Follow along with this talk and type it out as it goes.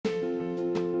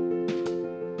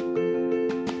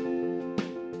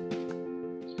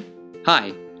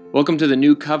Hi, welcome to the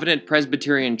New Covenant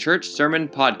Presbyterian Church Sermon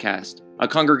Podcast, a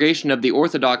congregation of the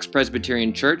Orthodox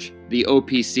Presbyterian Church, the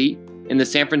OPC, in the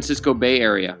San Francisco Bay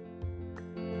Area.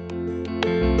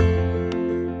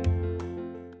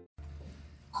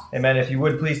 Amen. If you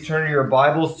would please turn your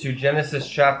Bibles to Genesis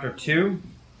chapter 2.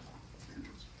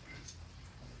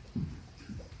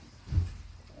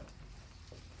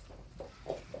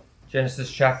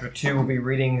 Genesis chapter 2, we'll be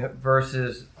reading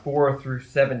verses 4 through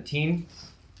 17.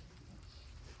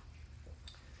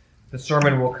 The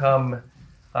sermon will come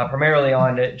primarily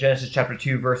on Genesis chapter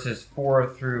 2, verses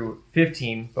 4 through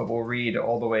 15, but we'll read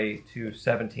all the way to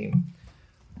 17.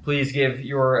 Please give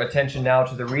your attention now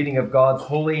to the reading of God's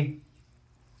holy,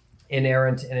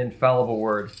 inerrant, and infallible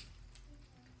word.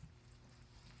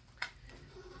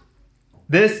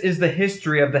 This is the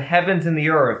history of the heavens and the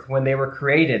earth when they were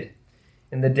created,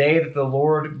 in the day that the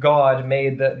Lord God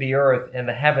made the earth and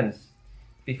the heavens,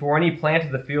 before any plant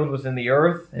of the field was in the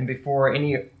earth, and before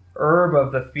any herb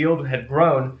of the field had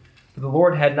grown, for the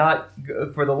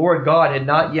Lord God had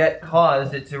not yet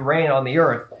caused it to rain on the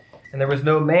earth, and there was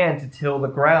no man to till the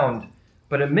ground.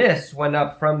 But a mist went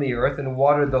up from the earth and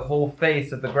watered the whole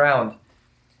face of the ground.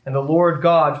 And the Lord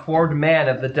God formed man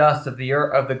of the dust of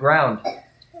the ground,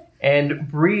 and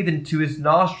breathed into his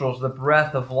nostrils the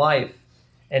breath of life,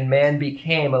 and man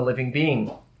became a living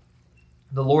being.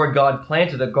 The Lord God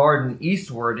planted a garden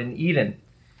eastward in Eden,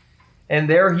 and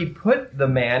there he put the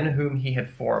man whom he had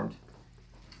formed.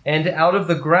 And out of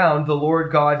the ground the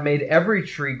Lord God made every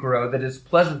tree grow that is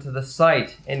pleasant to the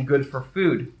sight and good for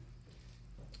food.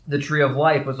 The tree of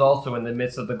life was also in the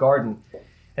midst of the garden,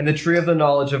 and the tree of the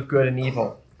knowledge of good and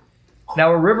evil.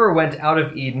 Now a river went out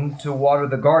of Eden to water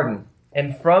the garden,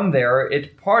 and from there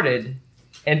it parted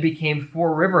and became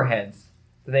 4 riverheads.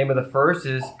 The name of the first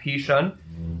is Pishon.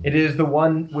 It is the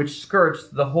one which skirts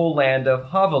the whole land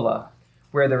of Havilah,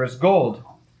 where there is gold.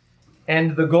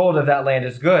 And the gold of that land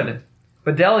is good.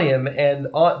 Bdellium and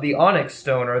the onyx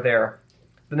stone are there.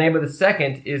 The name of the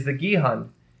second is the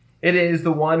Gihon. It is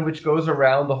the one which goes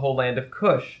around the whole land of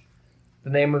Cush. The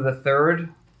name of the third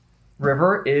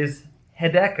river is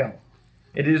Hiddekel.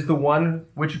 It is the one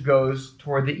which goes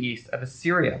toward the east of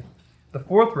Assyria. The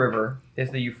fourth river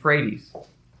is the Euphrates.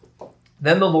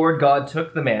 Then the Lord God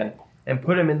took the man and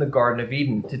put him in the Garden of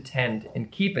Eden to tend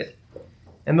and keep it.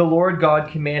 And the Lord God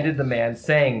commanded the man,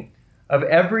 saying, Of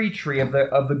every tree of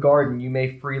the garden you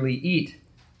may freely eat,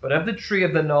 but of the tree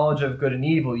of the knowledge of good and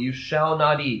evil you shall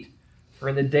not eat, for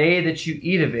in the day that you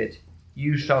eat of it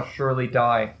you shall surely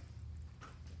die.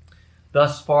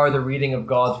 Thus far the reading of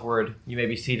God's word. You may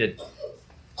be seated.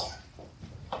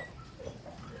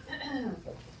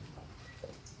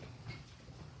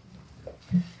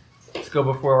 Let's go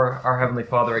before our Heavenly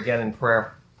Father again in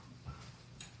prayer.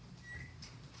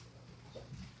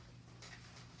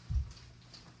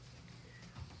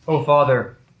 Oh,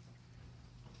 Father,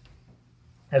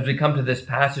 as we come to this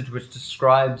passage which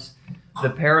describes the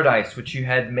paradise which you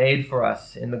had made for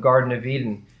us in the Garden of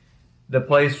Eden, the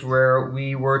place where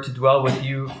we were to dwell with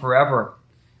you forever,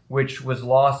 which was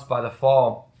lost by the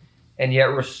fall, and yet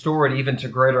restored even to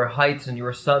greater heights in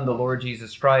your Son, the Lord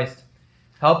Jesus Christ.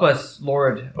 Help us,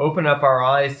 Lord, open up our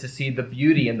eyes to see the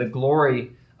beauty and the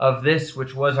glory of this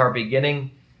which was our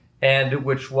beginning and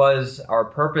which was our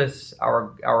purpose,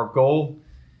 our goal.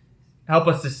 Help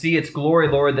us to see its glory,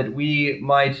 Lord, that we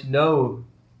might know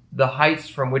the heights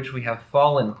from which we have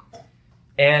fallen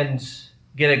and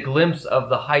get a glimpse of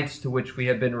the heights to which we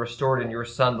have been restored in your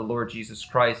Son, the Lord Jesus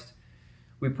Christ.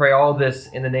 We pray all this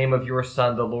in the name of your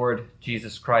Son, the Lord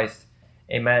Jesus Christ.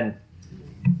 Amen.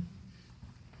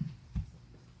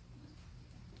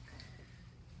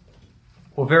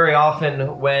 Well, very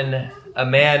often when a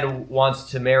man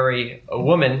wants to marry a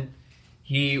woman,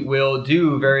 he will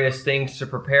do various things to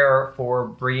prepare for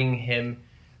bringing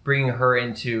her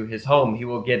into his home. He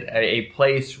will get a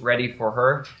place ready for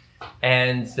her,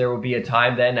 and there will be a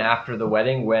time then after the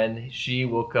wedding when she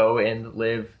will go and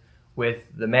live with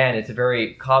the man. It's a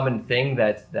very common thing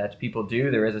that people do.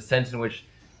 There is a sense in which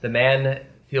the man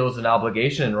feels an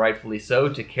obligation, and rightfully so,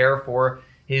 to care for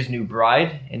his new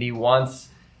bride, and he wants,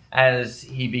 as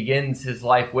he begins his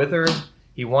life with her,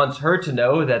 he wants her to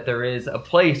know that there is a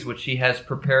place which he has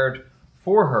prepared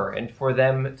for her and for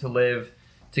them to live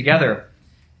together.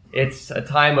 It's a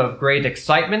time of great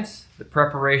excitement. The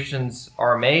preparations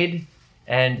are made,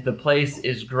 and the place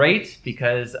is great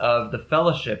because of the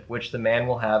fellowship which the man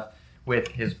will have with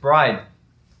his bride.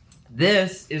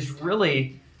 This is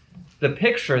really the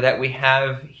picture that we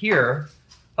have here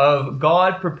of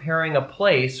God preparing a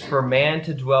place for man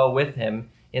to dwell with him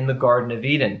in the Garden of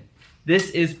Eden.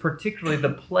 This is particularly the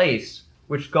place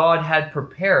which God had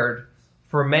prepared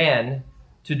for man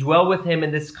to dwell with him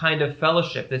in this kind of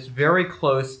fellowship, this very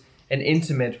close and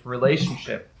intimate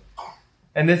relationship.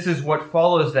 And this is what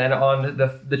follows then on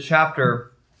the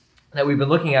chapter that we've been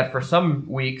looking at for some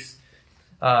weeks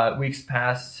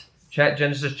past,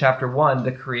 Genesis chapter 1,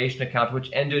 the creation account, which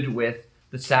ended with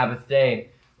the Sabbath day.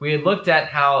 We had looked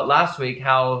at last week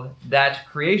how that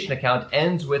creation account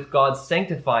ends with God's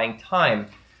sanctifying time,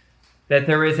 that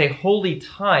there is a holy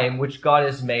time which God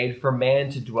has made for man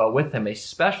to dwell with him, a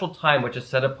special time which is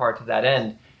set apart to that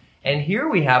end. And here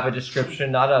we have a description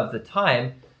not of the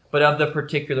time, but of the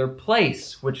particular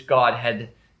place which God had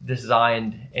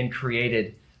designed and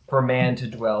created for man to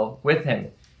dwell with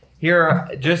him. Here,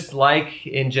 just like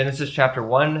in Genesis chapter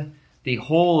 1, the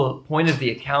whole point of the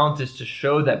account is to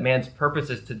show that man's purpose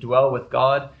is to dwell with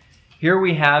God. Here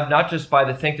we have, not just by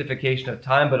the sanctification of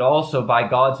time, but also by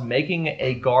God's making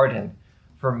a garden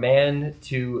for man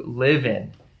to live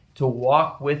in, to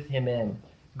walk with him in.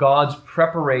 God's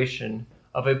preparation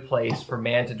of a place for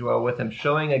man to dwell with him,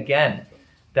 showing again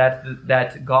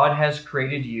that God has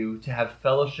created you to have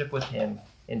fellowship with him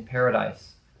in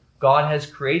paradise. God has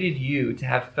created you to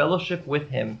have fellowship with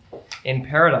him in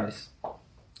paradise.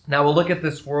 Now we'll look at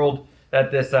this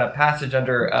passage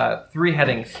under three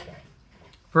headings.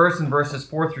 First, in verses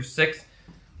 4 through 6,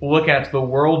 we'll look at the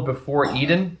world before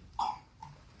Eden,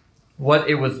 what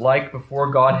it was like before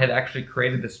God had actually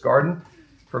created this garden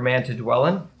for man to dwell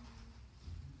in.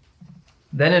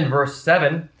 Then in verse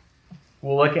 7,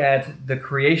 we'll look at the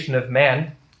creation of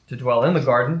man to dwell in the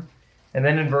garden. And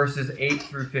then in verses 8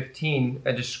 through 15,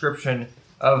 a description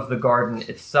of the garden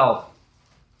itself.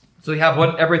 So we have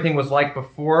what everything was like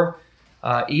before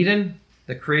Eden,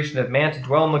 the creation of man to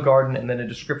dwell in the garden, and then a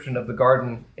description of the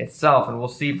garden itself. And we'll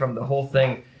see from the whole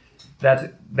thing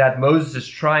that Moses is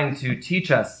trying to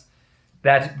teach us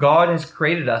that God has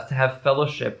created us to have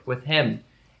fellowship with him.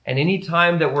 And any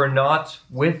time that we're not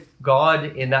with God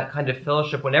in that kind of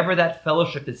fellowship, whenever that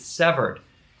fellowship is severed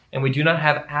and we do not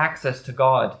have access to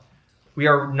God, we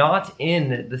are not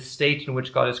in the state in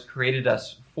which God has created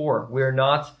us for. We are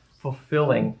not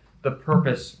fulfilling the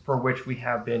purpose for which we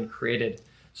have been created.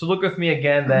 So look with me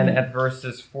again then at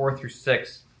verses 4 through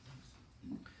 6.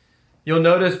 You'll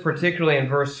notice particularly in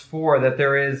verse 4 that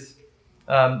there is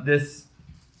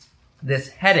this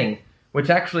heading, which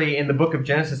actually in the book of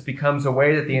Genesis becomes a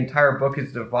way that the entire book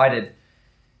is divided.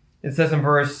 It says in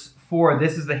verse 4,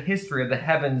 this is the history of the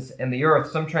heavens and the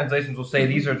earth. Some translations will say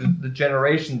these are the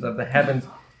generations of the heavens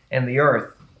and the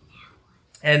earth.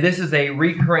 And this is a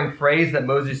recurring phrase that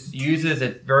Moses uses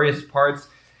at various parts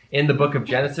in the book of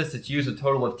Genesis. It's used a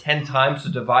total of 10 times to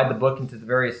divide the book into the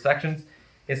various sections.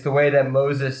 It's the way that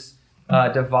Moses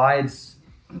divides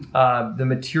the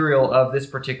material of this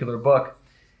particular book.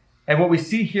 And what we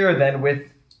see here then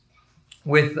with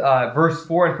verse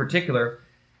 4 in particular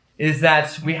is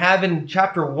that we have in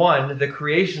chapter 1 the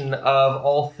creation of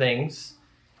all things,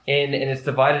 and it's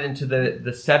divided into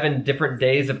the 7 different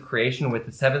days of creation, with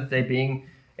the 7th day being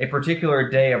a particular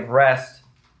day of rest.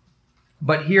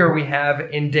 But here we have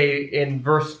in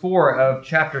verse 4 of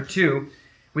chapter 2,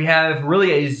 we have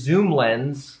really a zoom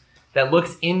lens that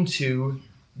looks into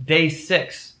day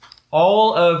 6.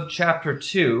 All of chapter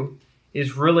 2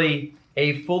 is really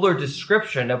a fuller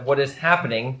description of what is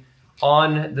happening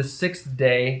on the 6th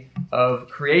day of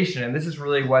creation. And this is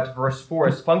really what verse 4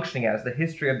 is functioning as, the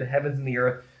history of the heavens and the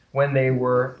earth when they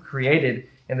were created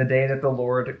in the day that the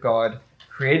Lord God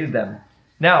created them.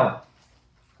 Now,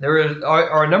 there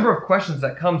are a number of questions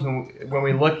that comes when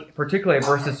we look particularly at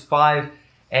verses 5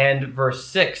 and verse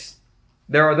 6.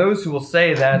 There are those who will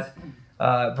say that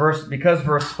because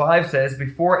verse 5 says,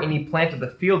 before any plant of the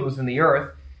field was in the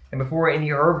earth, and before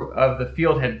any herb of the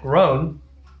field had grown,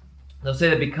 they'll say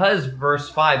that because verse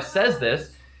 5 says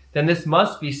this, then this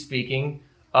must be speaking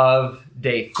of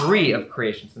day 3 of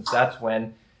creation, since that's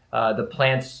when the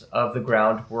plants of the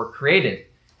ground were created.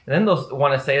 And then they'll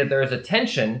want to say that there is a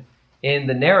tension in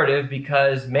the narrative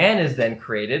because man is then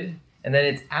created, and then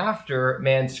it's after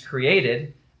man's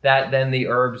created that then the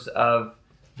herbs of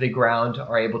the ground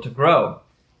are able to grow.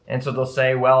 And so they'll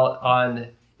say, well,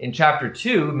 in chapter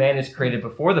 2, man is created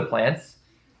before the plants,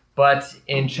 but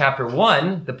in chapter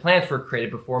 1, the plants were created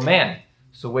before man.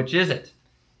 So which is it?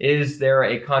 Is there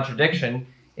a contradiction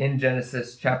in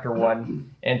Genesis chapter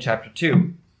 1 and chapter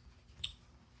 2?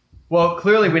 Well,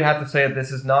 clearly we'd have to say that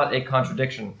this is not a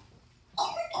contradiction.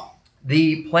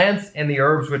 The plants and the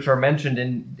herbs which are mentioned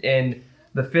in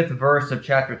the 5th verse of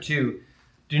chapter 2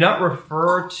 do not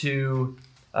refer to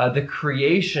the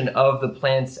creation of the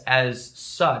plants as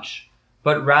such,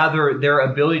 but rather their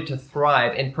ability to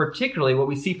thrive. And particularly what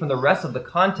we see from the rest of the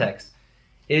context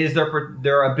is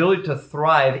their ability to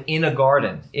thrive in a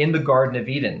garden, in the Garden of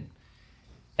Eden.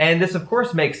 And this, of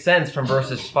course, makes sense from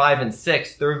verses 5 and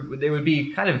 6. They would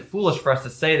be kind of foolish for us to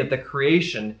say that the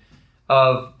creation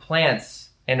of plants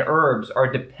and herbs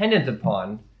are dependent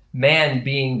upon man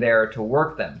being there to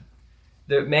work them.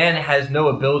 That man has no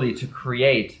ability to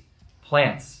create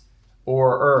plants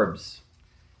or herbs.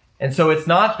 And so it's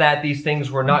not that these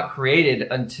things were not created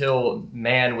until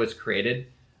man was created,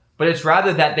 but it's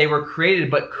rather that they were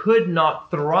created but could not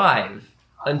thrive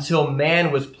until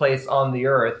man was placed on the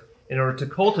earth in order to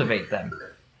cultivate them.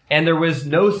 And there was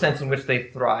no sense in which they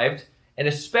thrived, and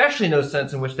especially no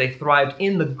sense in which they thrived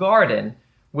in the garden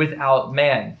without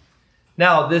man.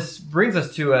 Now, this brings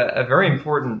us to a very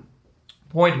important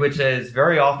point, which is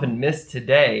very often missed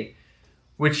today,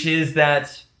 which is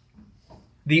that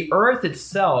the earth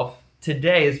itself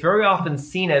today is very often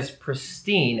seen as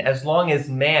pristine as long as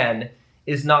man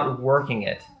is not working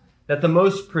it. That the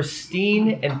most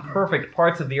pristine and perfect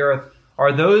parts of the earth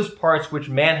are those parts which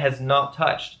man has not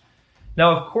touched.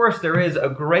 Now, of course, there is a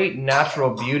great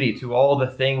natural beauty to all the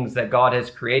things that God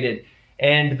has created,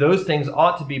 and those things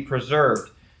ought to be preserved.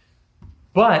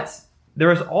 But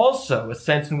there is also a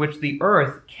sense in which the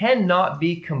earth cannot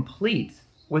be complete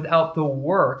without the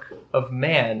work of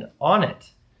man on it.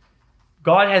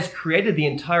 God has created the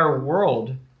entire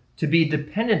world to be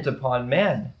dependent upon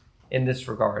man in this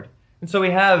regard. And so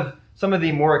we have some of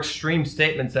the more extreme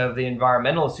statements of the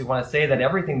environmentalists who want to say that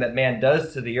everything that man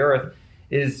does to the earth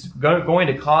is going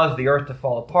to cause the earth to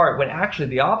fall apart, when actually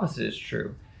the opposite is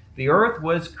true. The earth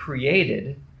was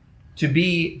created to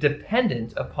be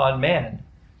dependent upon man.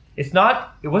 It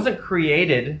wasn't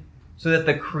created so that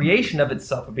the creation of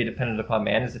itself would be dependent upon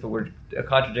man, as if it were a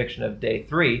contradiction of day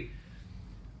 3.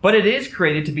 But it is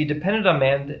created to be dependent on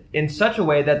man in such a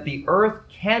way that the earth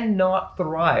cannot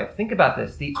thrive. Think about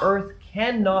this. The earth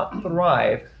cannot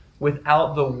thrive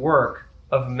without the work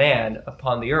of man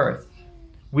upon the earth.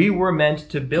 We were meant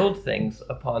to build things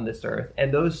upon this earth,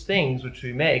 and those things which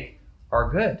we make are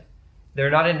good. They're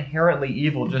not inherently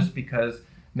evil just because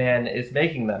man is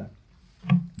making them.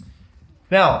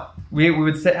 Now, we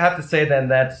would have to say then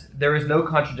that there is no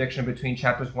contradiction between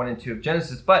chapters 1 and 2 of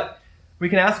Genesis, but we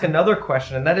can ask another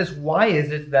question, and that is, why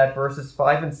is it that verses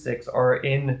 5 and 6 are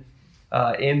in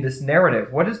this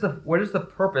narrative? What is the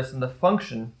purpose and the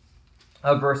function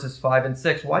of verses 5 and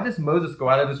 6? Why does Moses go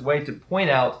out of his way to point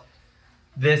out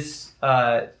this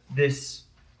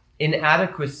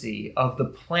inadequacy of the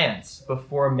plants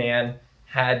before man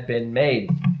had been made?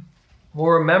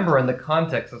 Well, remember, in the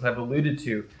context, as I've alluded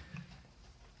to,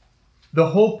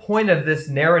 the whole point of this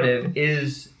narrative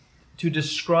is to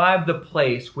describe the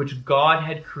place which God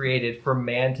had created for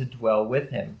man to dwell with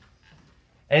him.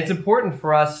 And it's important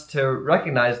for us to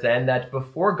recognize then that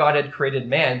before God had created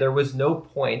man, there was no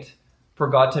point for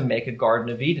God to make a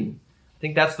Garden of Eden. I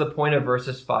think that's the point of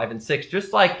verses 5 and 6.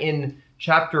 Just like in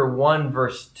chapter 1,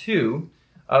 verse 2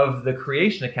 of the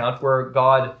creation account, where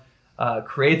God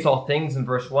creates all things in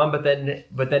verse 1,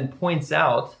 but then points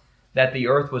out that the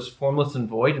earth was formless and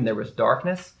void and there was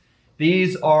darkness.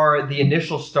 These are the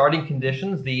initial starting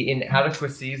conditions, the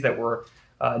inadequacies that were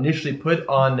initially put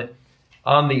on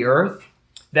the earth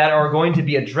that are going to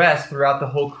be addressed throughout the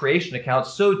whole creation account.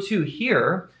 So too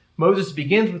here, Moses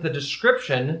begins with a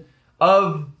description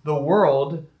of the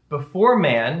world before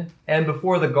man and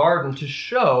before the garden to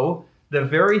show the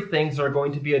very things that are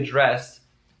going to be addressed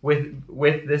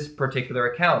with this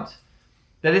particular account.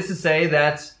 That is to say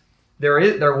that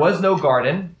there was no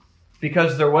garden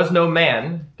because there was no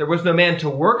man. There was no man to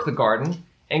work the garden,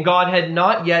 and God had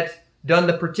not yet done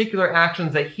the particular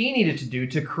actions that he needed to do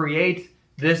to create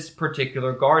this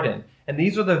particular garden. And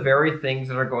these are the very things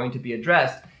that are going to be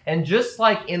addressed. And just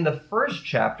like in the first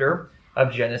chapter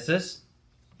of Genesis,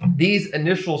 these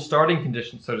initial starting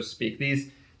conditions, so to speak,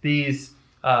 these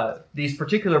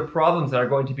particular problems that are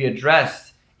going to be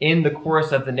addressed in the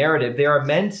course of the narrative, they are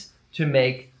meant to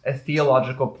make a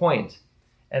theological point.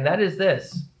 And that is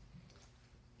this: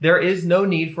 there is no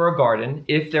need for a garden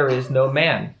if there is no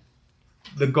man.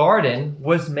 The garden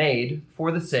was made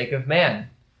for the sake of man.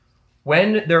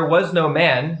 When there was no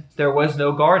man, there was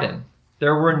no garden.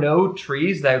 There were no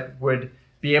trees that would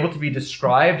be able to be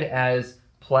described as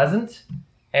pleasant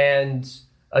and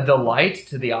a delight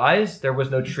to the eyes. There was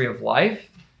no tree of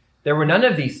life. There were none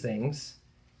of these things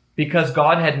because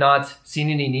God had not seen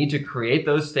any need to create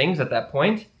those things at that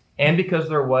point, and because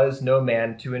there was no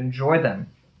man to enjoy them.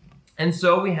 And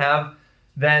so we have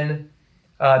then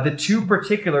the two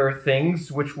particular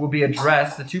things which will be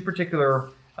addressed, the two particular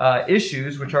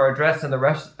issues which are addressed in the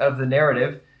rest of the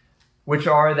narrative, which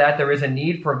are that there is a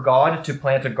need for God to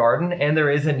plant a garden, and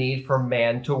there is a need for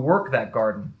man to work that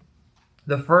garden.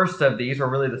 The first of these, or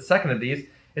really the second of these,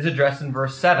 is addressed in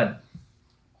verse 7,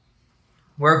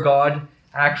 where God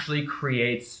actually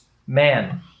creates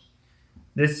man.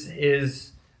 This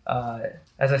is,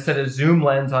 as I said, a zoom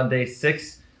lens on day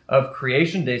 6 of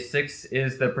creation. Day 6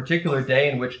 is the particular day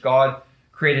in which God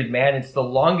created man. It's the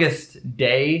longest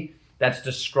day that's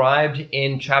described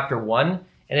in chapter 1,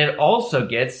 and it also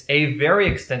gets a very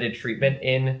extended treatment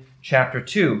in chapter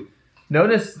 2.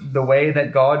 Notice the way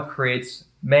that God creates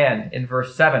man in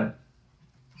verse 7.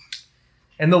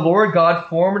 And the Lord God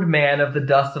formed man of the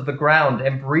dust of the ground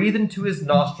and breathed into his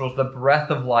nostrils the breath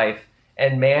of life,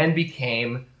 and man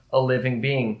became a living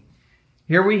being.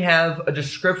 Here we have a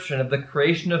description of the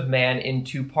creation of man in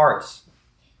 2 parts.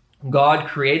 God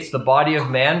creates the body of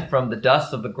man from the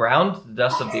dust of the ground, the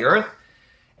dust of the earth,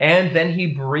 and then he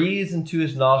breathes into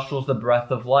his nostrils the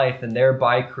breath of life, and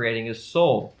thereby creating his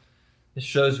soul. This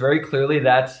shows very clearly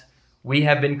that we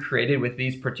have been created with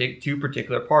these 2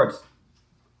 particular parts,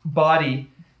 body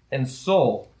and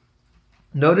soul.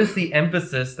 Notice the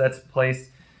emphasis that's placed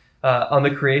on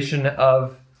the creation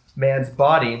of man's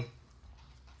body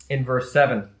in verse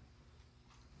 7.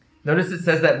 Notice it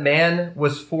says that man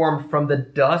was formed from the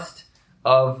dust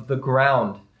of the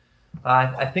ground.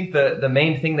 I think the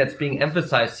main thing that's being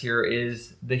emphasized here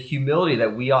is the humility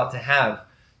that we ought to have.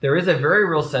 There is a very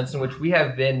real sense in which we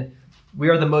are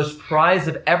the most prized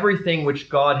of everything which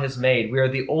God has made. We are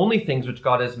the only things which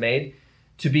God has made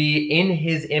to be in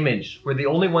his image. We're the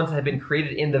only ones that have been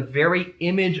created in the very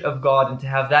image of God and to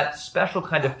have that special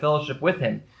kind of fellowship with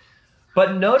him.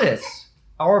 But notice,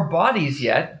 our bodies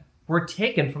yet were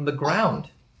taken from the ground.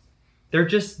 They're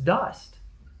just dust.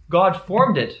 God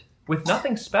formed it with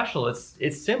nothing special.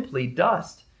 It's simply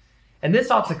dust. And this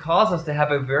ought to cause us to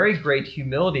have a very great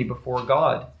humility before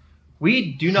God.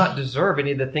 We do not deserve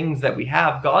any of the things that we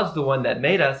have. God's the one that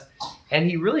made us, and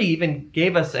he really even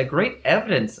gave us a great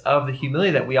evidence of the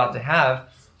humility that we ought to have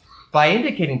by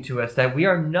indicating to us that we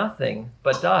are nothing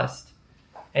but dust.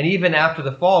 And even after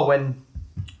the fall,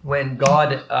 when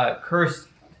God cursed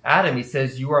Adam, he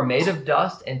says, "You are made of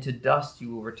dust, and to dust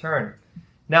you will return."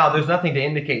 Now, there's nothing to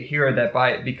indicate here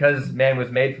that because man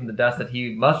was made from the dust that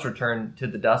he must return to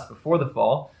the dust before the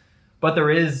fall. But there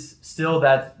is still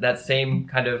that same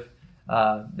kind of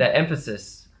that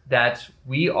emphasis that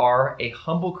we are a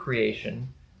humble creation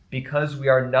because we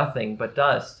are nothing but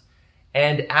dust.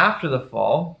 And after the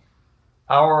fall,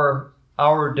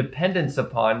 our dependence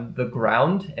upon the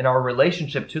ground and our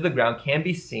relationship to the ground can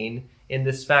be seen in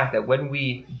this fact that when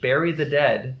we bury the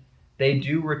dead, they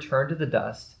do return to the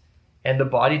dust, and the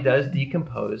body does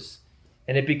decompose,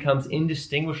 and it becomes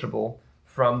indistinguishable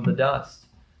from the dust.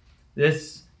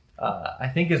 This, I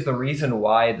think, is the reason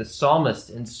why the psalmist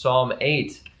in Psalm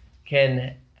 8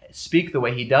 can speak the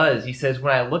way he does. He says,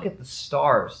 "When I look at the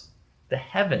stars, the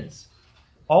heavens,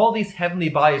 all these heavenly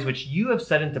bodies which you have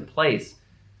set into place,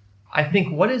 I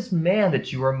think, what is man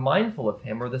that you are mindful of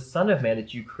him, or the son of man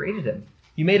that you created him?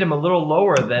 You made him a little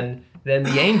lower than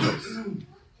the angels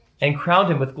and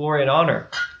crowned him with glory and honor."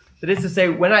 That is to say,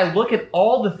 when I look at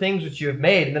all the things which you have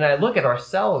made, and then I look at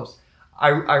ourselves,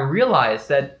 I realize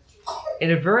that in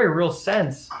a very real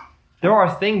sense, there are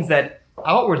things that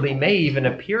outwardly may even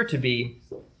appear to be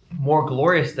more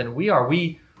glorious than we are.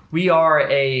 We are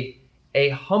a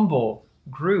humble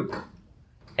group.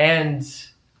 And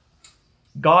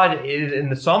God, in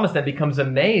the psalmist, then becomes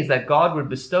amazed that God would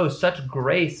bestow such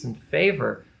grace and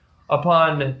favor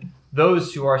upon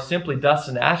those who are simply dust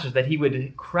and ashes, that he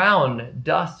would crown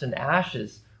dust and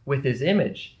ashes with his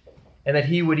image, and that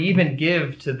he would even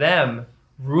give to them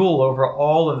rule over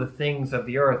all of the things of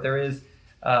the earth.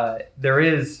 There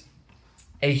is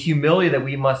a humility that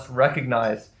we must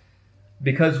recognize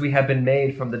because we have been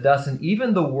made from the dust. And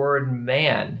even the word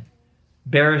man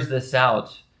bears this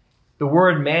out. The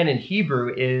word man in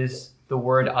Hebrew is the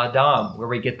word Adam, where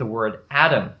we get the word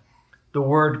Adam. The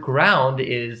word ground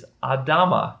is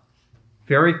Adama,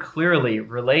 very clearly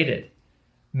related.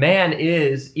 Man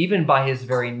is, even by his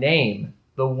very name,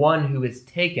 the one who is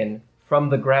taken from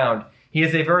the ground. He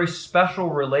has a very special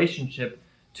relationship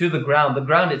to the ground. The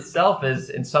ground itself is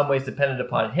in some ways dependent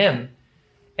upon him,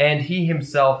 and he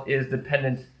himself is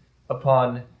dependent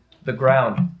upon the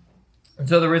ground. And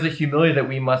so there is a humility that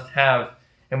we must have,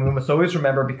 and we must always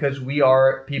remember, because we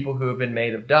are people who have been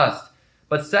made of dust.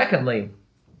 But secondly,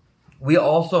 we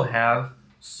also have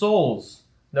souls.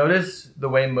 Notice the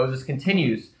way Moses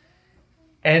continues.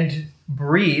 And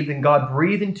God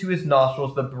breathed into his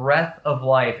nostrils the breath of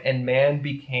life, and man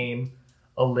became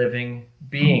a living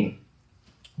being.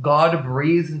 God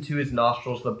breathes into his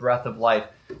nostrils the breath of life.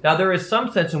 Now, there is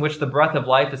some sense in which the breath of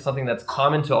life is something that's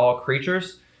common to all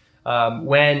creatures.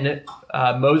 When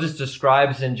Moses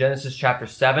describes in Genesis chapter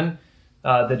 7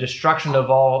 the destruction of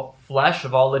all flesh,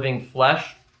 of all living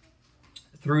flesh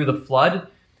through the flood,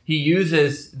 he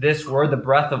uses this word, the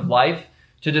breath of life,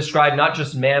 to describe not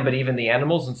just man, but even the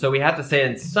animals. And so we have to say,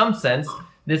 in some sense,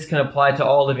 this can apply to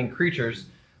all living creatures.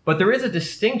 But there is a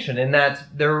distinction in that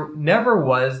there never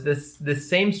was this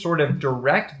same sort of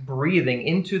direct breathing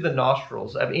into the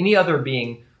nostrils of any other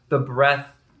being, the breath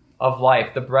of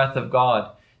life, the breath of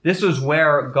God. This was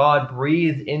where God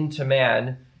breathed into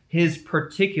man his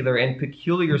particular and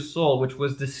peculiar soul, which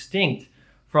was distinct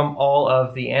from all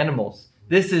of the animals.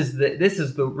 This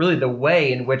is really the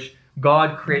way in which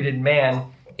God created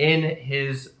man in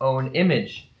his own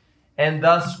image. And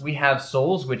thus we have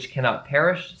souls which cannot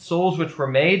perish, souls which were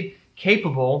made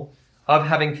capable of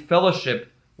having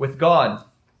fellowship with God.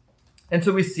 And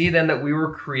so we see then that we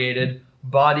were created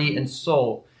body and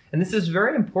soul. And this is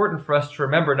very important for us to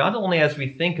remember, not only as we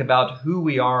think about who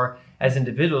we are as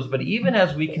individuals, but even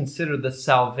as we consider the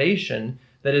salvation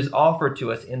that is offered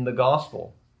to us in the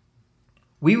gospel.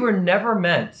 We were never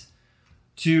meant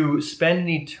to spend an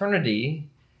eternity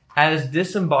as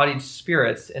disembodied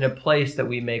spirits in a place that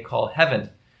we may call heaven.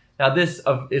 Now, this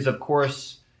is, of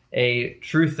course, a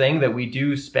true thing that we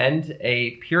do spend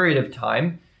a period of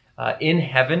time in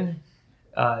heaven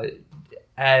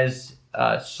as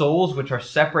souls which are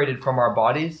separated from our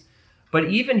bodies. But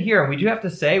even here, and we do have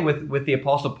to say with the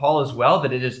Apostle Paul as well,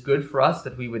 that it is good for us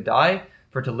that we would die.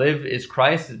 For to live is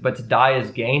Christ, but to die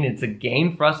is gain. It's a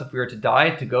gain for us if we are to die,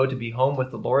 to go to be home with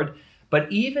the Lord.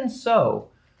 But even so,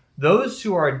 those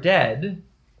who are dead,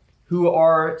 who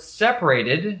are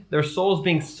separated, their souls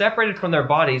being separated from their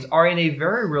bodies, are in a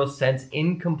very real sense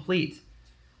incomplete.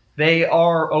 They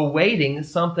are awaiting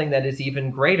something that is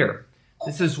even greater.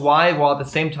 This is why, while at the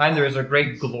same time there is a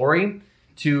great glory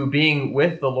to being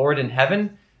with the Lord in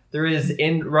heaven, there is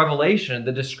in Revelation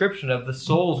the description of the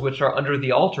souls which are under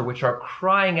the altar, which are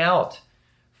crying out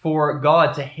for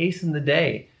God to hasten the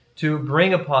day, to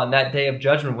bring upon that day of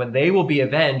judgment when they will be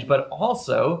avenged, but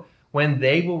also when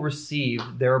they will receive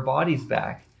their bodies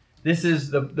back. This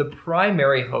is the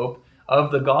primary hope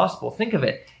of the gospel. Think of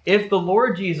it. If the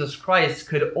Lord Jesus Christ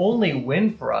could only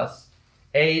win for us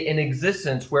an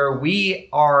existence where we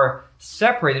are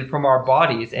separated from our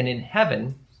bodies and in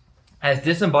heaven as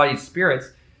disembodied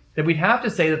spirits, then we'd have to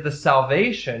say that the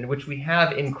salvation which we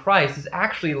have in Christ is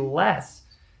actually less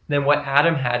than what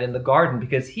Adam had in the garden,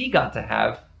 because he got to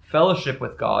have fellowship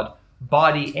with God,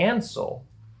 body and soul.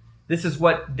 This is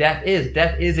what death is.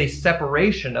 Death is a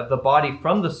separation of the body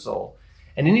from the soul.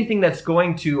 And anything that's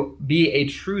going to be a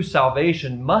true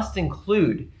salvation must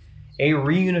include a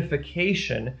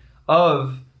reunification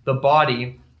of the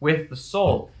body with the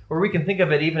soul. Or we can think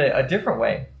of it even a different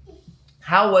way.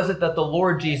 How was it that the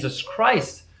Lord Jesus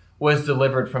Christ was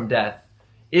delivered from death?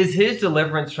 Is his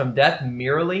deliverance from death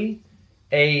merely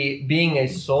being a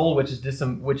soul which is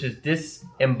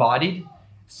disembodied,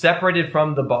 separated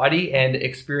from the body and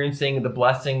experiencing the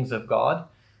blessings of God?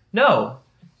 No,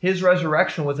 his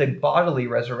resurrection was a bodily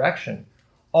resurrection.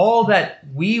 All that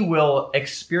we will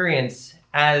experience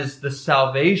as the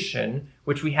salvation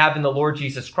which we have in the Lord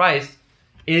Jesus Christ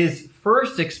is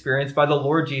first experienced by the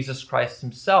Lord Jesus Christ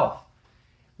himself.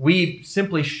 We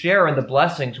simply share in the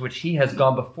blessings which he has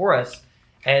gone before us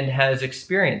and has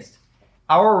experienced.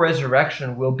 Our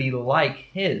resurrection will be like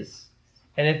his.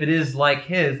 And if it is like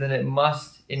his, then it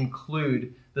must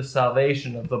include the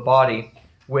salvation of the body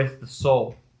with the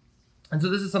soul. And so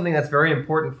this is something that's very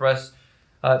important for us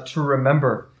to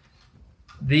remember.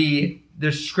 The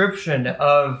description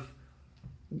of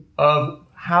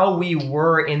how we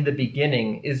were in the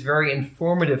beginning is very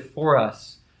informative for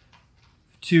us,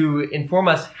 to inform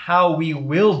us how we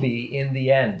will be in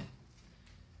the end.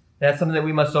 That's something that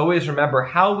we must always remember.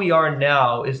 How we are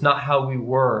now is not how we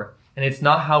were, and it's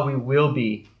not how we will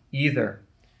be either.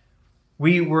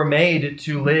 We were made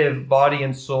to live body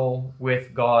and soul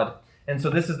with God. And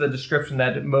so this is the description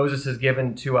that Moses has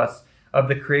given to us of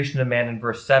the creation of man in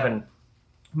verse 7.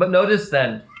 But notice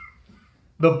then,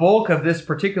 the bulk of this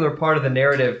particular part of the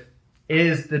narrative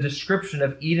is the description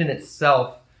of Eden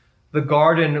itself, the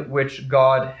garden which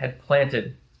God had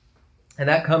planted. And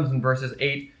that comes in verses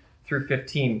 8 through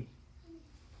 15.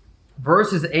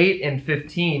 Verses 8 and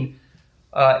 15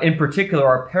 in particular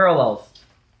are parallels.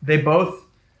 They both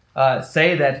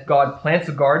say that God plants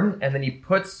a garden and then he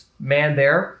puts man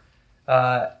there.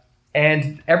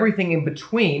 And everything in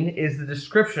between is the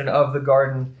description of the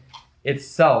garden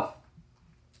itself.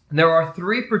 And there are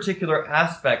three particular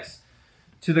aspects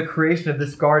to the creation of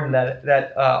this garden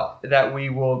that we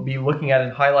will be looking at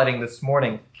and highlighting this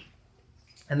morning.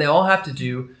 And they all have to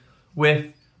do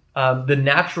with the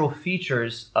natural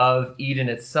features of Eden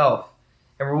itself.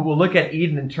 And we'll look at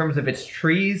Eden in terms of its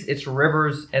trees, its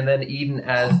rivers, and then Eden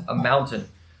as a mountain.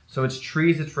 So it's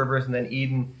trees, its rivers, and then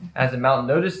Eden as a mountain.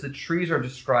 Notice the trees are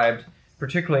described,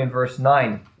 particularly in verse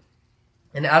 9.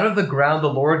 And out of the ground the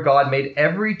Lord God made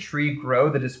every tree grow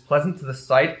that is pleasant to the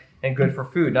sight and good for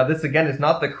food. Now this again is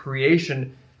not the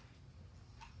creation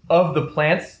of the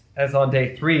plants as on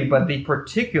day 3, but the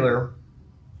particular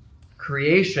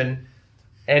creation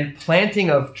and planting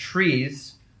of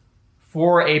trees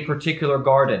for a particular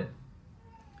garden,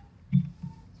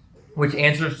 which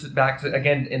answers back to,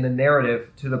 again, in the narrative,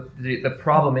 to the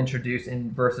problem introduced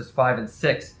in verses 5 and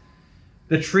 6.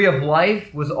 The tree of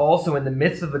life was also in the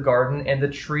midst of the garden, and the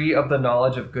tree of the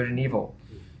knowledge of good and evil.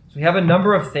 So we have a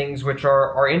number of things which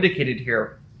are indicated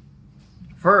here.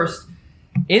 First,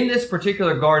 in this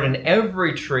particular garden,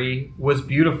 every tree was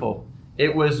beautiful.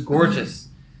 It was gorgeous.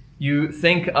 You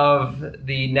think of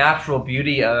the natural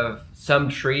beauty of some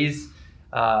trees.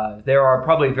 There are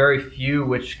probably very few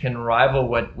which can rival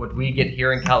what we get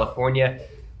here in California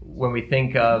when we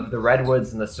think of the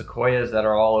redwoods and the sequoias that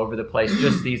are all over the place,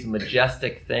 just these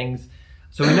majestic things.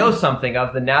 So we know something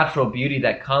of the natural beauty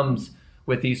that comes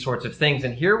with these sorts of things.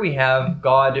 And here we have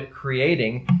God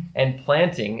creating and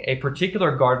planting a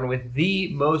particular garden with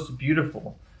the most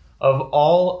beautiful of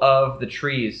all of the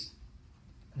trees.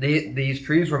 These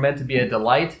trees were meant to be a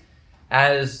delight,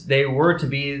 as they were to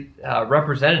be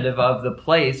representative of the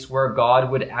place where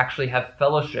God would actually have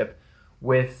fellowship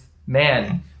with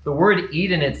man. The word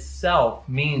Eden itself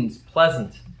means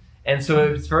pleasant, and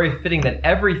so it's very fitting that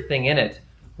everything in it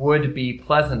would be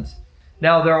pleasant.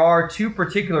 Now, there are two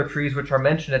particular trees which are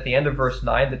mentioned at the end of verse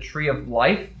 9, the tree of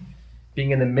life,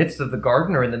 being in the midst of the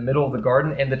garden or in the middle of the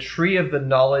garden, and the tree of the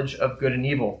knowledge of good and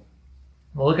evil.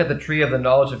 We'll look at the tree of the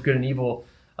knowledge of good and evil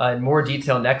in more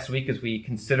detail next week as we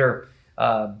consider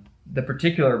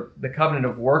the covenant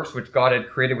of works which God had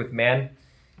created with man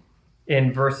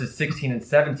in verses 16 and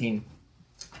 17.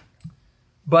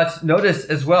 But notice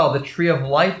as well, the tree of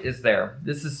life is there.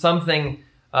 This is something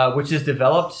which is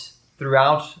developed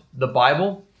throughout the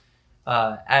Bible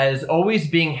as always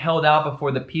being held out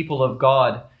before the people of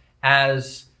God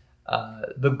as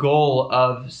the goal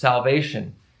of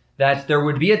salvation. That there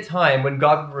would be a time when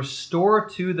God would restore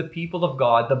to the people of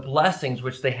God the blessings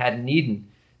which they had in Eden,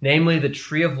 namely the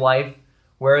tree of life,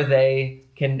 where they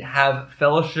can have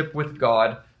fellowship with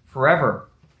God forever.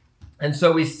 And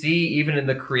so we see even in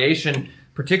the creation,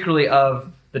 particularly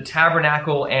of the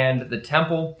tabernacle and the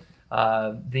temple,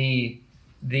 the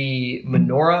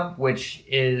menorah, which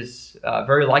is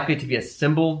very likely to be a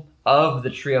symbol of the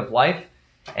tree of life.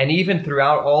 And even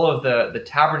throughout all of the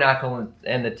tabernacle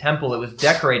and the temple, it was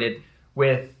decorated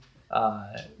with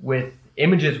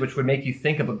images which would make you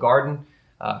think of a garden,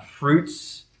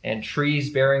 fruits and trees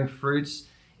bearing fruits.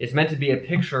 It's meant to be a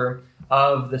picture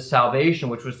of the salvation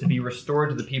which was to be restored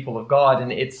to the people of God,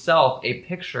 and itself a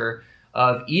picture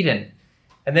of Eden.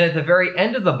 And then at the very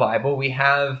end of the Bible, we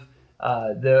have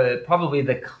probably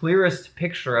the clearest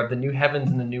picture of the new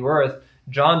heavens and the new earth.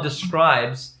 John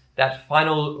describes that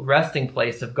final resting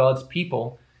place of God's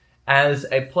people as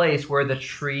a place where the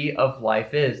tree of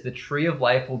life is. The tree of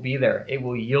life will be there. It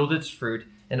will yield its fruit,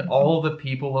 and all the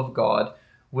people of God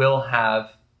will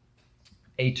have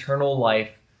eternal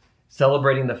life,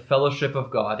 celebrating the fellowship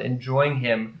of God, enjoying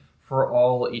Him for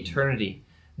all eternity.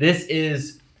 This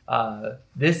is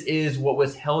what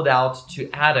was held out to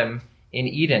Adam in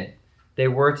Eden. He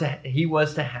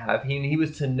was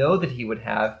to know that he would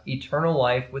have eternal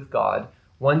life with God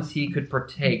once he could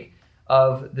partake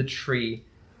of the tree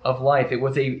of life. It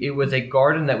was a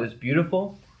garden that was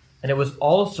beautiful, and it was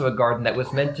also a garden that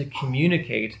was meant to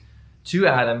communicate to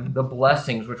Adam the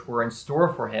blessings which were in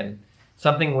store for him,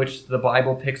 something which the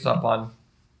Bible picks up on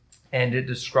and it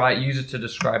uses to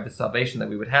describe the salvation that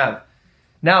we would have.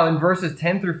 Now, in verses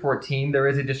 10 through 14, there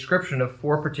is a description of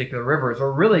 4 particular rivers,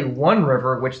 or really one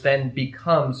river, which then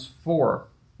becomes 4.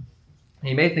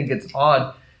 You may think it's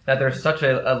odd that there's such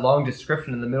a long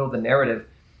description in the middle of the narrative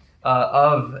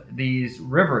of these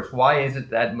rivers. Why is it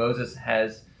that Moses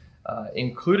has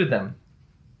included them?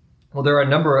 Well, there are a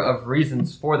number of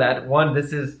reasons for that. One,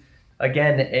 this is,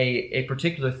 again, a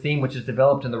particular theme which is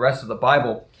developed in the rest of the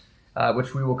Bible,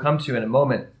 which we will come to in a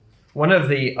moment. One of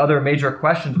the other major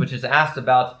questions which is asked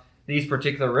about these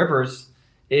particular rivers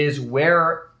is,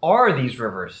 where are these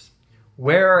rivers?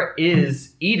 Where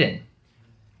is Eden?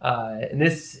 And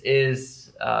this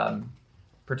is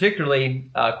particularly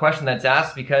a question that's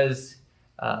asked because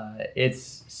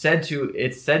it's said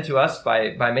to us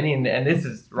by many, and this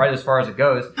is right as far as it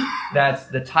goes, that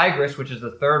the Tigris, which is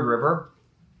the third river,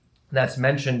 That's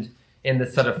mentioned in the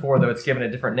set of four, though it's given a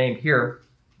different name here.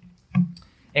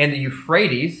 And the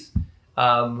Euphrates,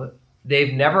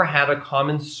 they've never had a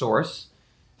common source.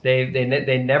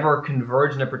 They never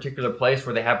converge in a particular place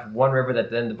where they have one river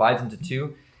that then divides into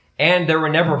two. And there were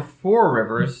never four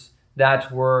rivers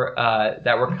that were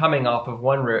coming off of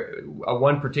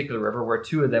one particular river, where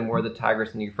two of them were the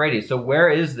Tigris and the Euphrates. So where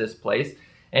is this place,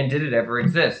 and did it ever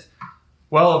exist?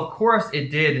 Well, of course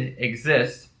it did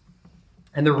exist.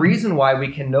 And the reason why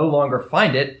we can no longer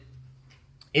find it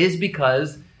is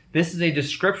because this is a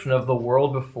description of the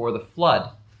world before the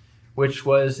flood, which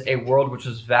was a world which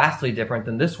was vastly different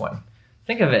than this one.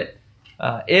 Think of it.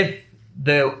 If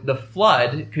the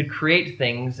flood could create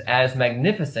things as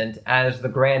magnificent as the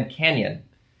Grand Canyon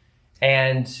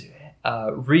and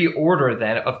reorder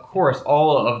then, of course,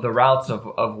 all of the routes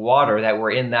of water that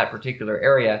were in that particular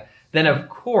area, then of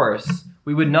course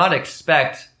we would not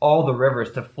expect all the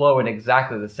rivers to flow in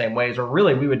exactly the same ways, or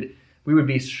really we would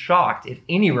be shocked if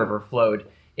any river flowed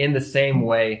in the same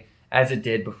way as it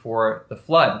did before the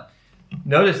flood.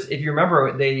 Notice, if you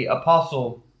remember, the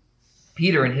Apostle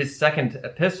Peter in his second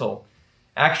epistle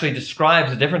actually describes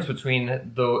the difference between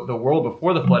the world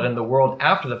before the flood and the world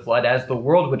after the flood as the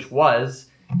world which was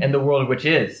and the world which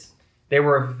is. They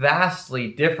were vastly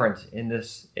different in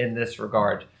this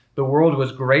regard. The world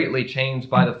was greatly changed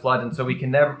by the flood, and so we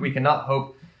cannot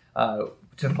hope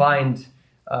to find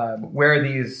where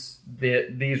these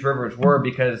rivers were,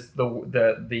 because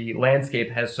the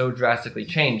landscape has so drastically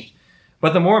changed.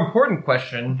 But the more important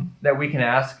question that we can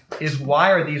ask is,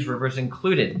 why are these rivers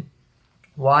included?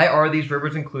 Why are these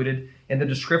rivers included in the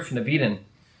description of Eden?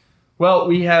 Well,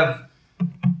 we've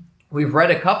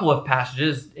read a couple of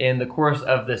passages in the course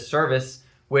of this service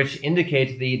which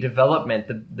indicate the development,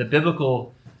 the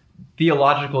biblical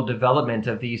theological development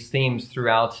of these themes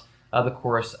throughout the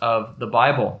course of the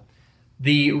Bible.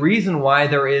 The reason why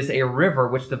there is a river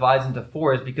which divides into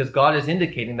four is because God is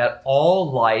indicating that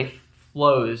all life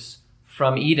flows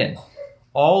from Eden.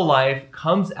 All life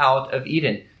comes out of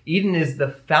Eden. Eden is the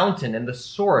fountain and the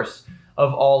source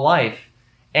of all life.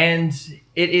 And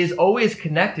it is always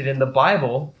connected in the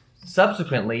Bible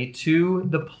subsequently to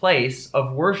the place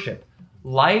of worship.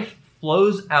 Life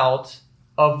flows out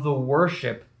of the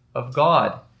worship of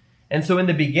God. And so in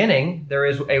the beginning, there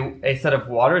is a set of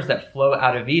waters that flow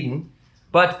out of Eden.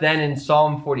 But then in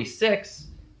Psalm 46,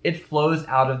 it flows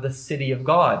out of the city of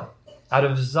God, out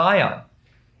of Zion.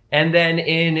 And then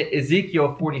in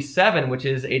Ezekiel 47, which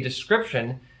is a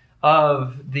description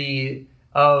of the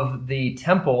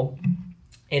temple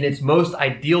in its most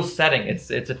ideal setting,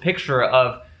 it's a picture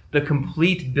of the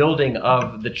complete building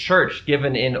of the church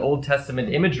given in Old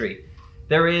Testament imagery.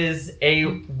 There is a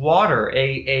water,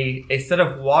 a set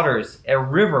of waters, a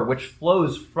river which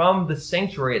flows from the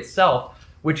sanctuary itself,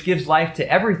 which gives life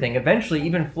to everything, eventually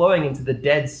even flowing into the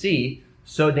Dead Sea,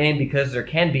 so named because there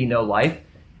can be no life,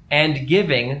 and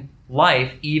giving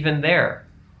life even there.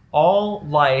 All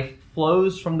life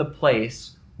flows from the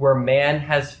place where man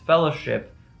has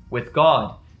fellowship with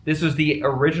God. This was the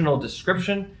original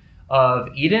description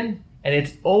of Eden, and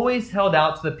it's always held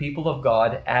out to the people of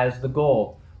God as the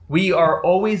goal. We are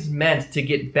always meant to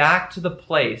get back to the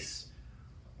place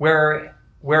where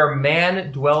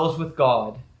man dwells with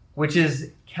God, which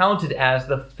is counted as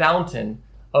the fountain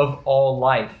of all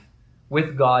life,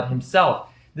 with God himself.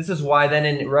 This is why then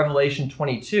in Revelation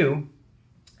 22,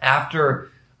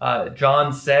 after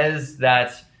John says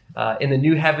that in the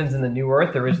new heavens and the new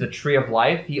earth there is the tree of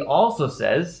life, he also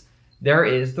says there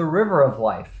is the river of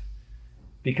life,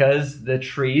 because the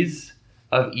trees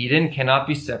of Eden cannot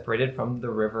be separated from the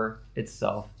river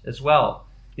itself as well.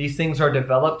 These things are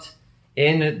developed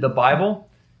in the Bible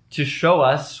to show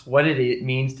us what it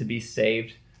means to be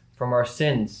saved from our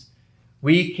sins.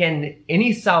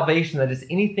 Any salvation that is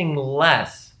anything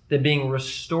less than being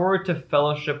restored to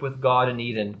fellowship with God in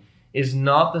Eden is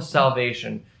not the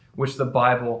salvation which the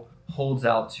Bible holds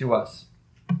out to us.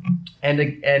 And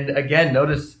again,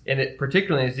 notice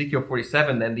particularly in Ezekiel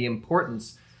 47, then the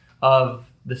importance of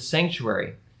the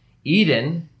sanctuary.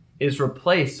 Eden is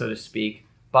replaced, so to speak,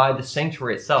 by the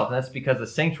sanctuary itself. And that's because the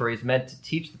sanctuary is meant to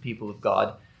teach the people of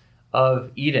God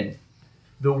of Eden.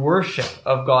 The worship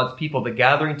of God's people, the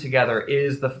gathering together,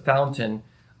 is the fountain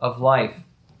of life.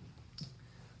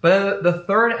 But the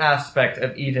third aspect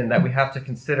of Eden that we have to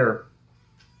consider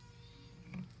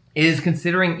is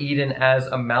considering Eden as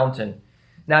a mountain.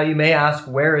 Now you may ask,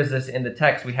 where is this in the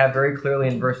text? We have very clearly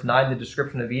in verse 9 the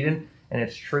description of Eden and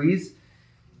its trees.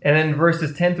 And in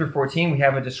verses 10 through 14, we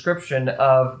have a description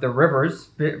of the rivers.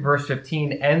 Verse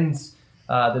 15 ends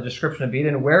the description of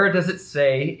Eden. Where does it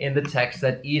say in the text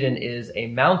that Eden is a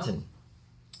mountain?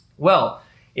 Well,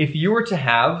 If you were to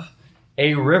have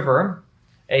a river,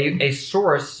 a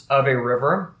source of a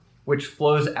river, which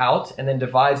flows out and then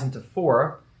divides into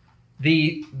four,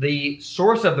 the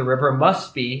source of the river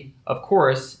must be, of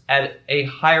course, at a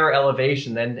higher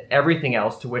elevation than everything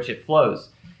else to which it flows.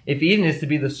 If Eden is to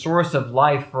be the source of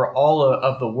life for all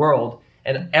of the world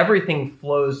and everything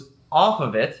flows off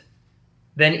of it,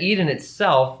 then Eden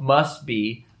itself must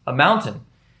be a mountain.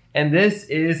 And this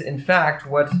is, in fact,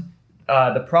 what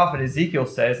the prophet Ezekiel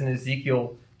says in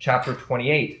Ezekiel chapter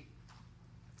 28.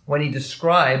 When he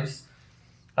describes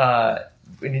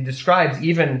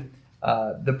even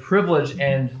the privilege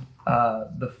and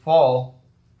the fall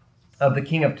of the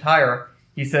king of Tyre,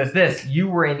 he says this: "You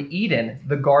were in Eden,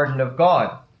 the garden of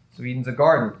God." So Eden's a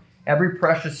garden. "Every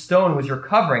precious stone was your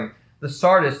covering: the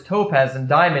sardius, topaz, and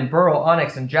diamond, beryl,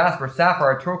 onyx, and jasper,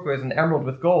 sapphire, turquoise, and emerald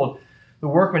with gold. The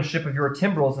workmanship of your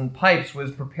timbrels and pipes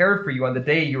was prepared for you on the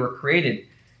day you were created.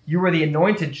 You were the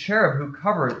anointed cherub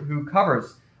who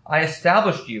covers. I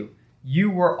established you.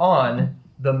 You were on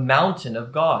the mountain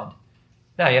of God."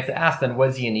 Now you have to ask then,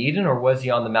 was he in Eden or was he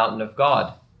on the mountain of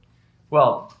God?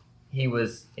 Well, he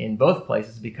was in both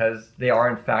places because they are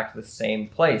in fact the same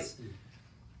place.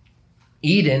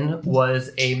 Eden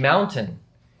was a mountain.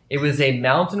 It was a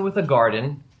mountain with a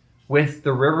garden with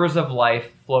the rivers of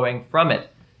life flowing from it.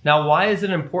 Now, why is it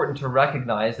important to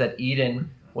recognize that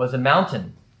Eden was a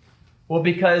mountain? Well,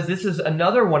 because this is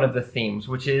another one of the themes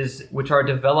which are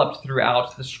developed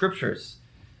throughout the scriptures.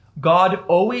 God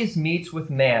always meets with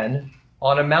man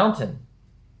on a mountain.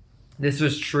 This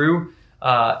was true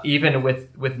even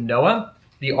with Noah.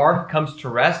 The ark comes to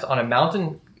rest on a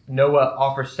mountain. Noah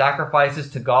offers sacrifices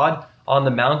to God on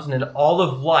the mountain, and all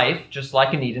of life, just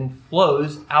like in Eden,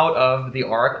 flows out of the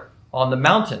ark on the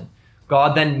mountain.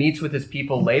 God then meets with his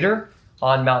people later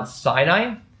on Mount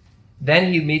Sinai.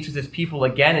 Then he meets with his people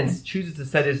again and chooses to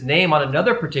set his name on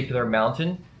another particular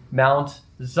mountain, Mount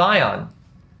Zion.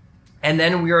 And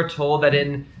then we are told that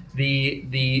in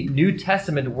the New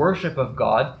Testament worship of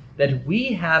God, that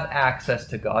we have access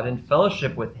to God and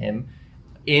fellowship with him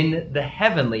in the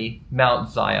heavenly Mount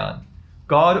Zion.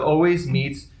 God always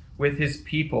meets with his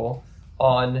people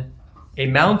on a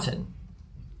mountain.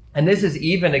 And this is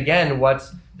even, again,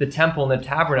 what the temple and the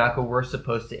tabernacle were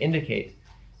supposed to indicate.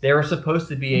 They were supposed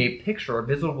to be a picture, a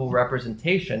visible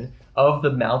representation of the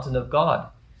mountain of God.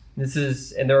 And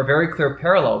there are very clear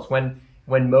parallels. When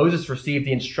Moses received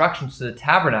the instructions to the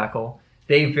tabernacle,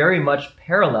 they very much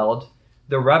paralleled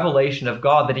the revelation of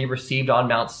God that he received on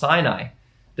Mount Sinai.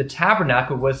 The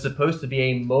tabernacle was supposed to be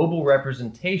a mobile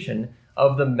representation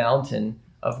of the mountain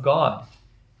of God,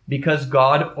 because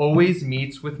God always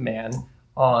meets with man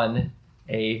on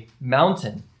a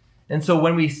mountain. And so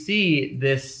when we see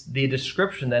the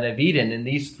description then of Eden in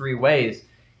these three ways,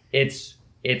 it's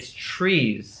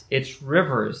trees, it's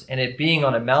rivers, and it being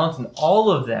on a mountain,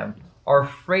 all of them are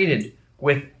freighted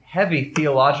with heavy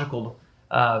theological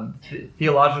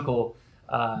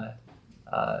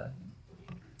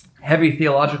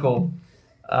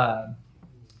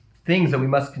things that we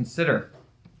must consider.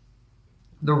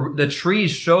 The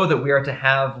trees show that we are to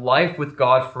have life with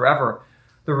God forever.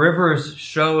 The rivers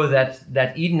show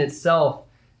that Eden itself,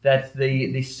 that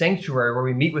the sanctuary where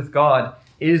we meet with God,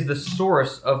 is the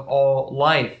source of all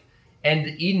life.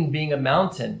 And Eden being a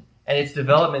mountain and its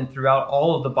development throughout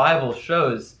all of the Bible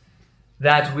shows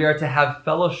that we are to have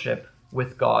fellowship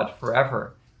with God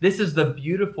forever. This is the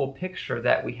beautiful picture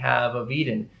that we have of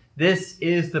Eden. This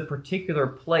is the particular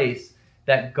place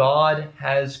that God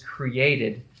has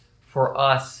created for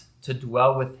us to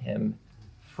dwell with him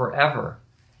forever.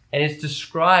 And it's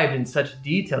described in such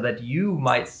detail that you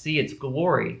might see its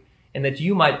glory and that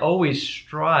you might always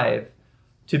strive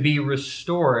to be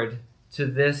restored to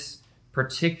this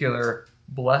particular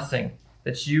blessing,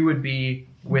 that you would be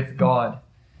with God.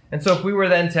 And so if we were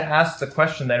then to ask the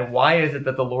question then, why is it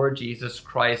that the Lord Jesus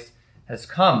Christ has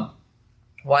come?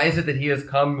 Why is it that he has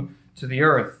come to the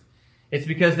earth? It's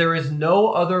because there is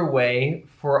no other way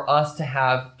for us to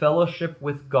have fellowship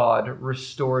with God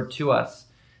restored to us.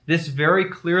 This very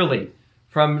clearly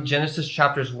from Genesis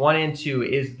chapters 1 and 2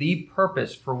 is the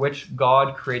purpose for which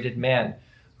God created man.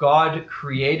 God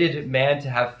created man to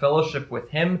have fellowship with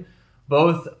him,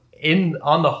 both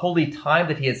on the holy time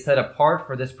that he had set apart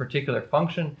for this particular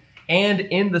function, and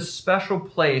in the special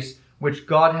place which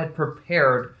God had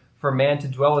prepared for man to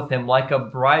dwell with him, like a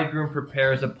bridegroom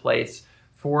prepares a place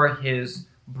for his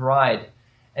bride.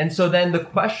 And so then the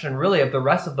question really of the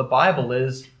rest of the Bible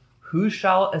is, who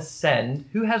shall ascend?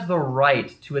 Who has the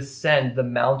right to ascend the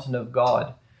mountain of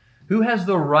God? Who has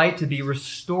the right to be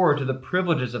restored to the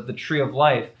privileges of the tree of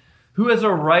life? Who has a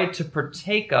right to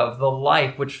partake of the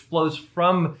life which flows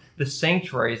from the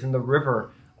sanctuaries and the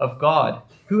river of God?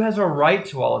 Who has a right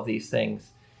to all of these things?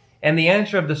 And the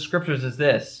answer of the scriptures is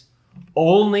this: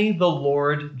 only the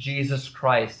Lord Jesus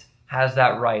Christ has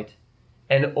that right,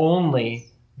 and only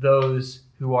those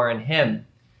who are in him.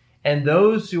 And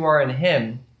those who are in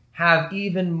him have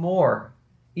even more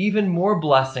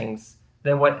blessings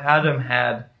than what Adam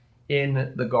had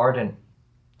in the garden.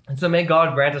 And so may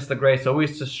God grant us the grace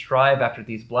always to strive after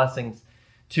these blessings,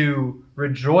 to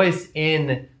rejoice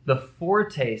in the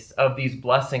foretaste of these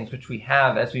blessings which we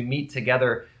have as we meet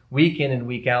together week in and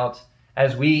week out,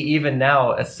 as we even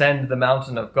now ascend the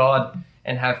mountain of God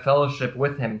and have fellowship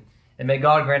with him. And may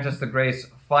God grant us the grace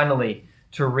finally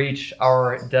to reach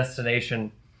our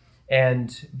destination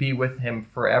and be with him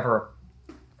forever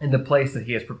in the place that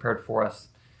he has prepared for us.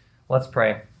 Let's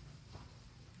pray.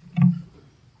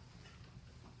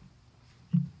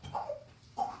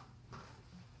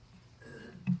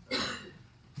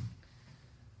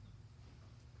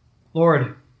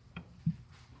 Lord,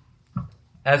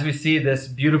 as we see this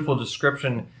beautiful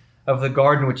description of the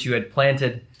garden which you had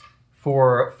planted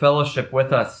for fellowship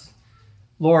with us,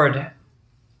 Lord,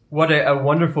 what a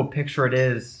wonderful picture it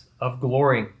is of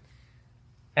glory,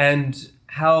 and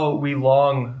how we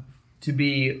long to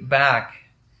be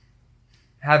back,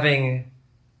 having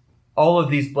all of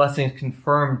these blessings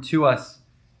confirmed to us,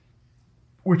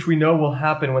 which we know will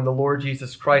happen when the Lord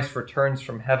Jesus Christ returns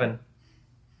from heaven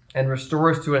and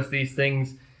restores to us these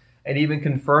things and even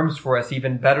confirms for us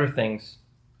even better things.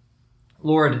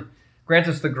 Lord, grant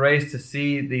us the grace to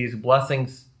see these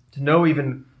blessings, to know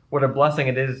even what a blessing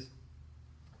it is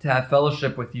to have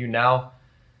fellowship with you now.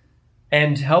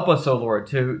 And help us, O Lord,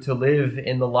 to live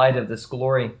in the light of this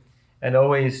glory and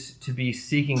always to be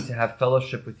seeking to have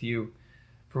fellowship with you.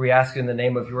 For we ask in the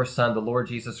name of your Son, the Lord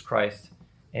Jesus Christ.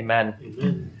 Amen.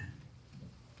 Amen.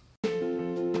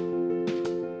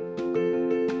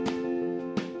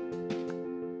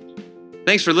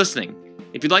 Thanks for listening.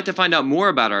 If you'd like to find out more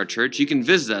about our church, you can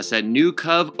visit us at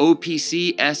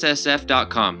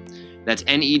newcovopcssf.com. That's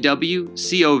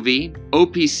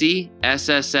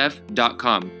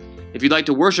newcovopcssf.com. If you'd like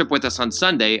to worship with us on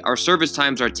Sunday, our service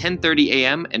times are 10:30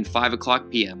 a.m. and 5 o'clock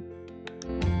p.m.